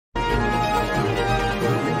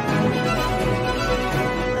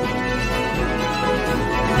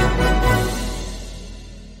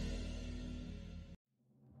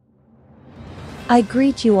I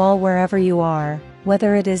greet you all wherever you are,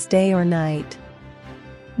 whether it is day or night.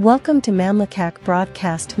 Welcome to Mamlakak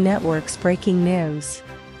Broadcast Network's breaking news.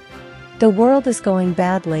 The world is going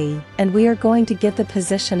badly, and we are going to give the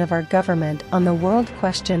position of our government on the world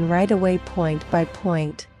question right away, point by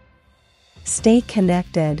point. Stay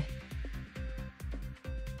connected.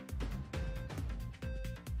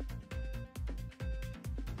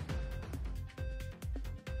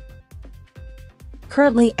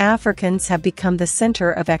 Currently, Africans have become the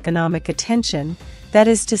center of economic attention. That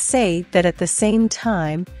is to say that at the same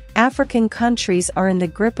time, African countries are in the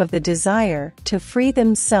grip of the desire to free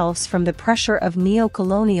themselves from the pressure of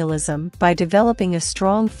neocolonialism by developing a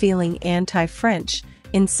strong feeling anti-French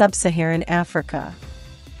in sub-Saharan Africa.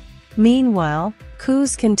 Meanwhile,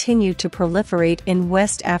 coups continue to proliferate in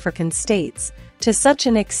West African states, to such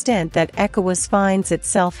an extent that ECOWAS finds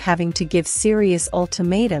itself having to give serious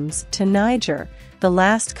ultimatums to Niger, the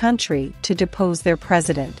last country to depose their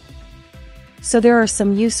president. So there are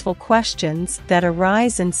some useful questions that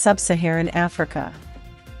arise in sub-Saharan Africa.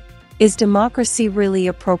 Is democracy really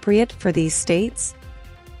appropriate for these states?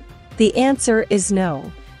 The answer is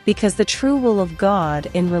no, because the true will of God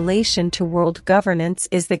in relation to world governance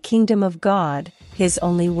is the kingdom of God, His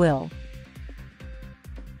only will.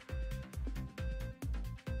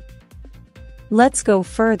 Let's go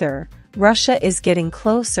further. Russia is getting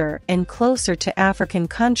closer and closer to African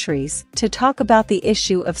countries to talk about the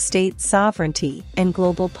issue of state sovereignty and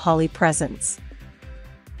global polypresence.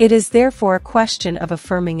 It is therefore a question of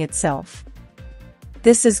affirming itself.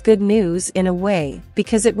 This is good news in a way,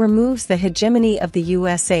 because it removes the hegemony of the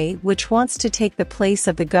USA, which wants to take the place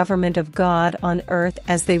of the government of God on earth,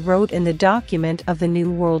 as they wrote in the document of the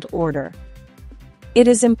New World Order. It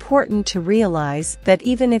is important to realize that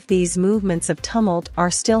even if these movements of tumult are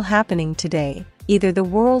still happening today, either the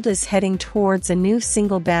world is heading towards a new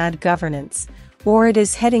single bad governance, or it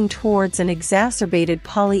is heading towards an exacerbated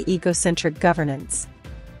poly-egocentric governance.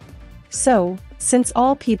 So, since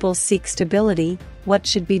all people seek stability, what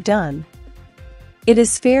should be done? It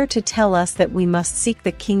is fair to tell us that we must seek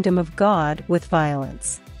the kingdom of God with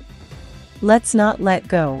violence. Let's not let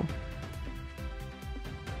go.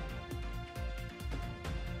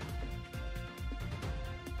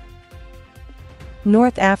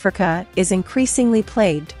 North Africa is increasingly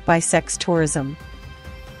plagued by sex tourism.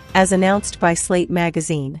 As announced by Slate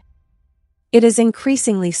magazine, it is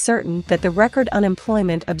increasingly certain that the record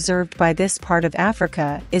unemployment observed by this part of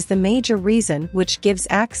Africa is the major reason which gives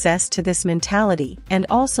access to this mentality and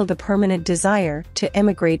also the permanent desire to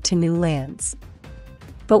emigrate to new lands.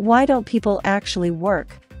 But why don't people actually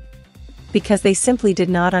work? Because they simply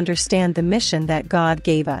did not understand the mission that God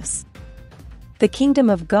gave us. The kingdom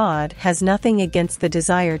of God has nothing against the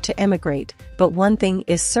desire to emigrate, but one thing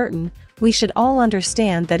is certain: we should all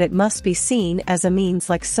understand that it must be seen as a means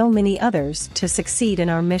like so many others to succeed in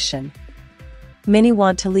our mission. Many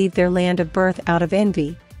want to leave their land of birth out of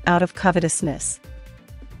envy, out of covetousness.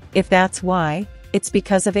 If that's why, it's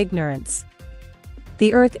because of ignorance.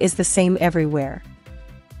 The earth is the same everywhere.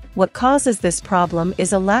 What causes this problem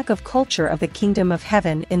is a lack of culture of the kingdom of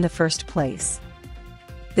heaven in the first place.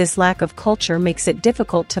 This lack of culture makes it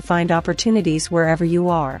difficult to find opportunities wherever you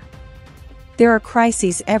are. There are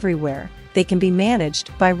crises everywhere. They can be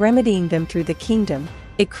managed by remedying them through the kingdom.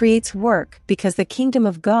 It creates work because the kingdom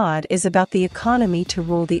of God is about the economy to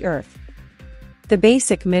rule the earth. The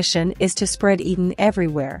basic mission is to spread Eden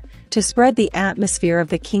everywhere, to spread the atmosphere of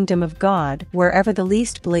the kingdom of God wherever the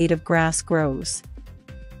least blade of grass grows.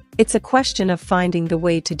 It's a question of finding the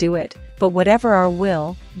way to do it, but whatever our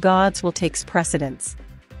will, God's will takes precedence.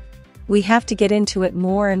 We have to get into it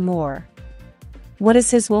more and more. What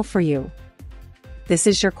is His will for you? This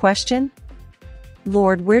is your question?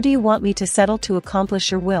 Lord, where do you want me to settle to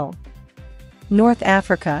accomplish your will? North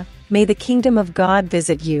Africa, may the kingdom of God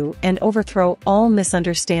visit you and overthrow all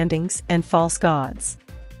misunderstandings and false gods.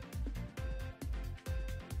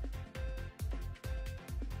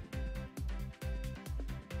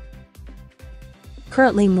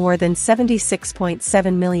 Currently, more than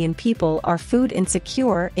 76.7 million people are food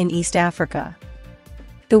insecure in East Africa.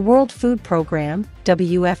 The World Food Programme,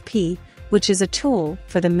 WFP, which is a tool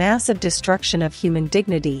for the massive destruction of human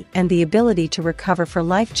dignity and the ability to recover for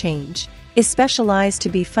life change, is specialized to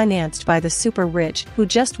be financed by the super rich who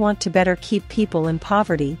just want to better keep people in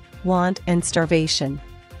poverty, want, and starvation.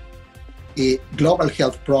 Global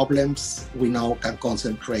health problems we know can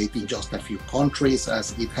concentrate in just a few countries,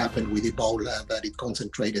 as it happened with Ebola, that it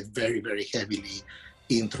concentrated very, very heavily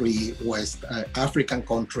in 3 West African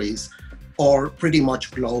countries, or pretty much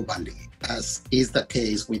globally, as is the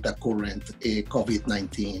case with the current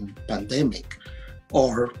COVID-19 pandemic.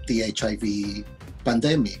 or the HIV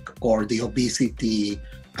pandemic, or the obesity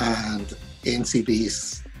and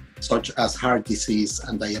NCDs such as heart disease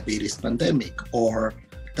and diabetes pandemic, or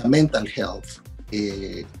the mental health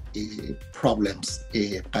problems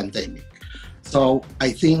pandemic. So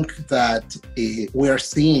I think that we are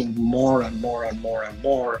seeing more and more and more and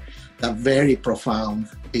more the very profound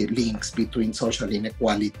links between social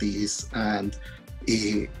inequalities and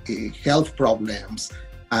health problems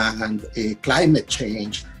and climate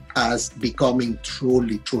change as becoming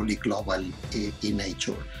truly, truly global in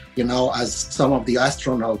nature. You know, as some of the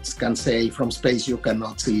astronauts can say, from space you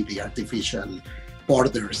cannot see the artificial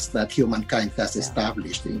borders that humankind has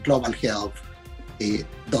established. In global health, it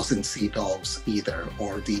doesn't see those either,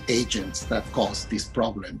 or the agents that cause these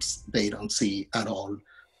problems, they don't see at all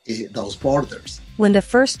those borders. When the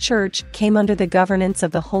first church came under the governance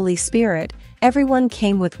of the Holy Spirit, everyone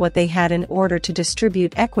came with what they had in order to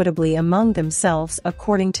distribute equitably among themselves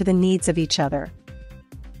according to the needs of each other.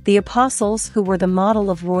 The apostles, who were the model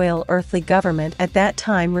of royal earthly government at that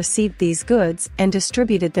time, received these goods and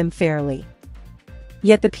distributed them fairly.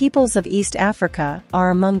 Yet the peoples of East Africa are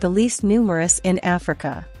among the least numerous in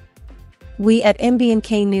Africa. We at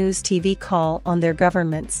MBNK News TV call on their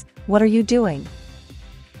governments. What are you doing?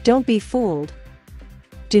 Don't be fooled.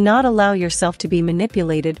 Do not allow yourself to be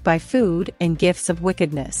manipulated by food and gifts of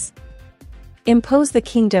wickedness. Impose the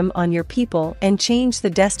kingdom on your people and change the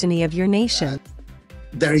destiny of your nation.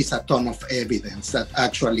 There is a ton of evidence that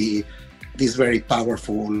actually this very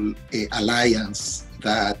powerful alliance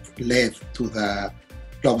that led to the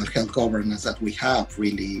global health governance that we have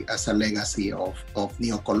really as a legacy of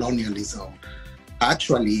neocolonialism,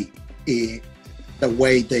 actually the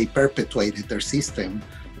way they perpetuated their system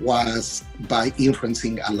was by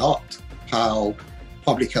influencing a lot how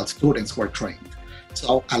public health students were trained.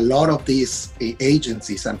 So a lot of these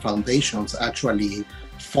agencies and foundations actually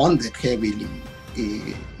funded heavily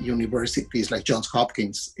universities like Johns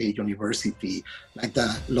Hopkins University, like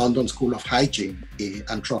the London School of Hygiene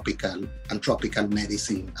and tropical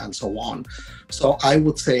medicine, and so on. So I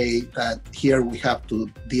would say that here we have to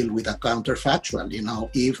deal with a counterfactual. You know,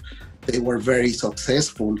 if they were very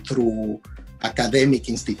successful through academic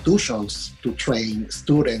institutions to train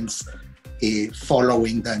students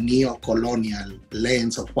following the neo-colonial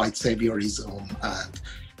lens of white saviorism,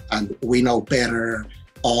 and we know better,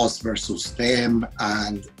 us versus them,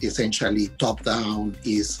 and essentially top-down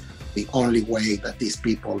is the only way that these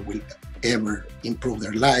people will ever improve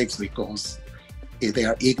their lives, because they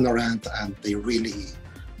are ignorant and they really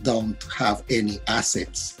don't have any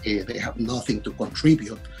assets. They have nothing to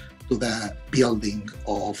contribute to the building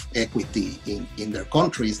of equity in their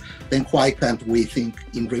countries. Then why can't we think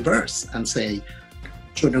in reverse and say,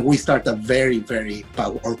 shouldn't we start a very, very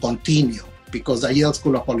or continue? Because the Yale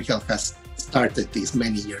School of Public Health has started this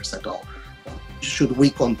many years ago. Should we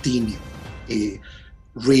continue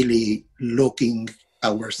really looking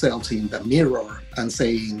ourselves in the mirror and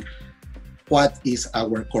saying, what is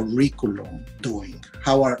our curriculum doing?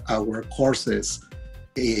 How are our courses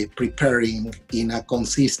preparing in a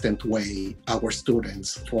consistent way our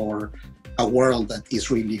students for a world that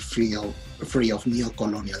is really free of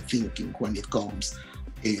neo-colonial thinking when it comes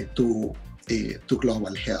to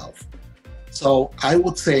global health? So I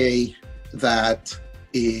would say that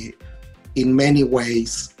in many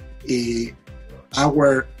ways,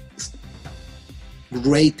 our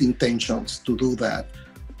great intentions to do that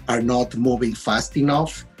are not moving fast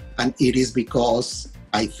enough. And it is because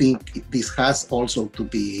I think this has also to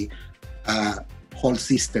be a whole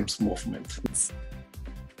systems movement.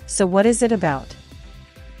 So what is it about?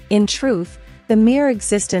 In truth, the mere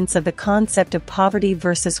existence of the concept of poverty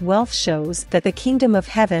versus wealth shows that the kingdom of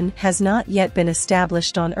heaven has not yet been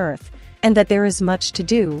established on earth, and that there is much to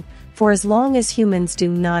do, for as long as humans do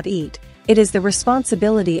not eat, it is the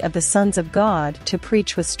responsibility of the sons of God to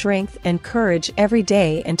preach with strength and courage every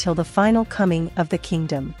day until the final coming of the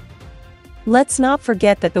kingdom. Let's not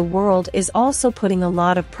forget that the world is also putting a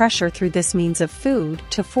lot of pressure through this means of food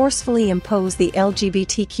to forcefully impose the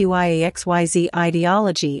LGBTQIAXYZ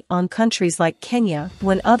ideology on countries like Kenya,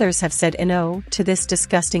 when others have said no to this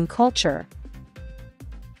disgusting culture.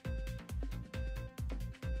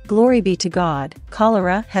 Glory be to God,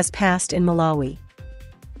 cholera has passed in Malawi.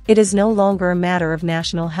 It is no longer a matter of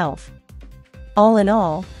national health. All in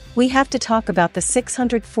all, we have to talk about the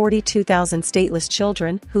 642,000 stateless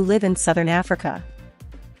children who live in southern Africa.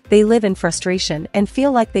 They live in frustration and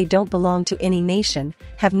feel like they don't belong to any nation,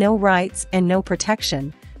 have no rights and no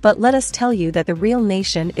protection, but let us tell you that the real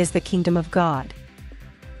nation is the kingdom of God.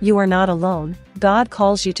 You are not alone. God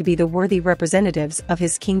calls you to be the worthy representatives of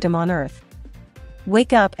His kingdom on earth.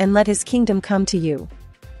 Wake up and let his kingdom come to you.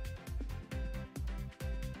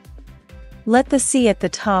 Let the sea at the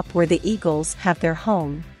top where the eagles have their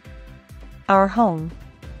home. Our home.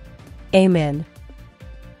 Amen.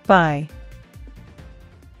 Bye.